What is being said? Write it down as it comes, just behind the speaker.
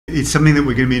It's something that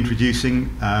we're going to be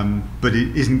introducing, but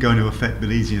it isn't going to affect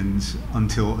Belizeans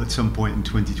until at some point in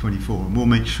 2024. And we'll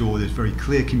make sure there's very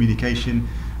clear communication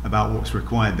about what's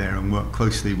required there and work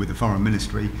closely with the Foreign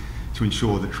Ministry to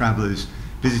ensure that travellers,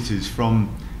 visitors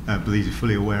from Belize are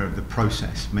fully aware of the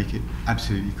process, make it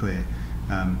absolutely clear.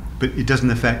 But it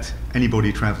doesn't affect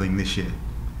anybody travelling this year.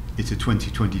 It's a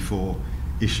 2024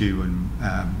 issue and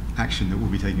action that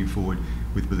we'll be taking forward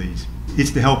with Belize.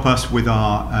 It's to help us with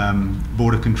our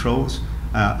border controls.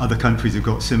 Other countries have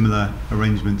got similar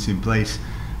arrangements in place,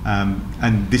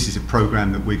 and this is a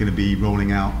program that we're going to be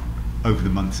rolling out over the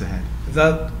months ahead.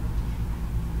 That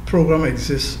program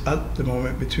exists at the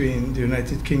moment between the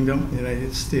United Kingdom and the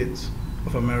United States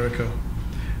of America.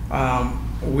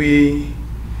 We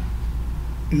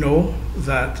know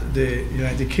that the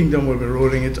United Kingdom will be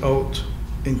rolling it out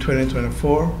in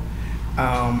 2024,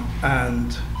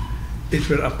 and it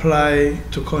will apply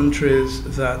to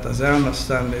countries that, as I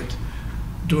understand it,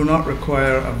 do not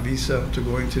require a visa to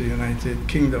go into the United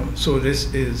Kingdom. So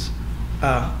this is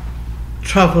a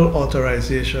travel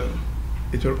authorization.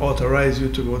 It will authorize you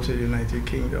to go to the United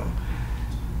Kingdom.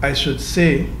 I should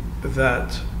say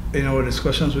that in our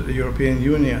discussions with the European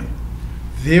Union,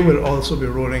 they will also be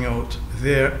rolling out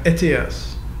their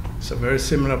ETAs. It's a very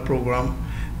similar program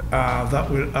that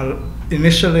will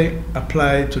initially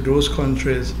apply to those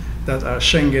countries that are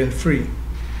Schengen free.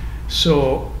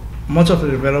 So much of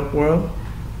the developed world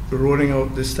rolling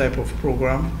out this type of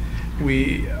program.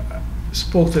 We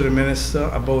spoke to the minister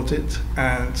about it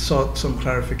and sought some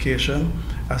clarification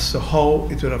as to how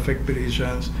it will affect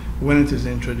Belizeans when it is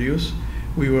introduced.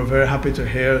 We were very happy to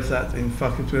hear that in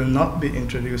fact it will not be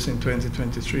introduced in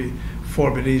 2023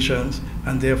 for Belizeans,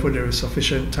 and therefore there is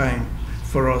sufficient time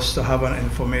for us to have an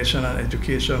information and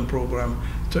education program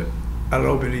to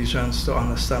allow Belizeans to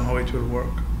understand how it will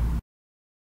work.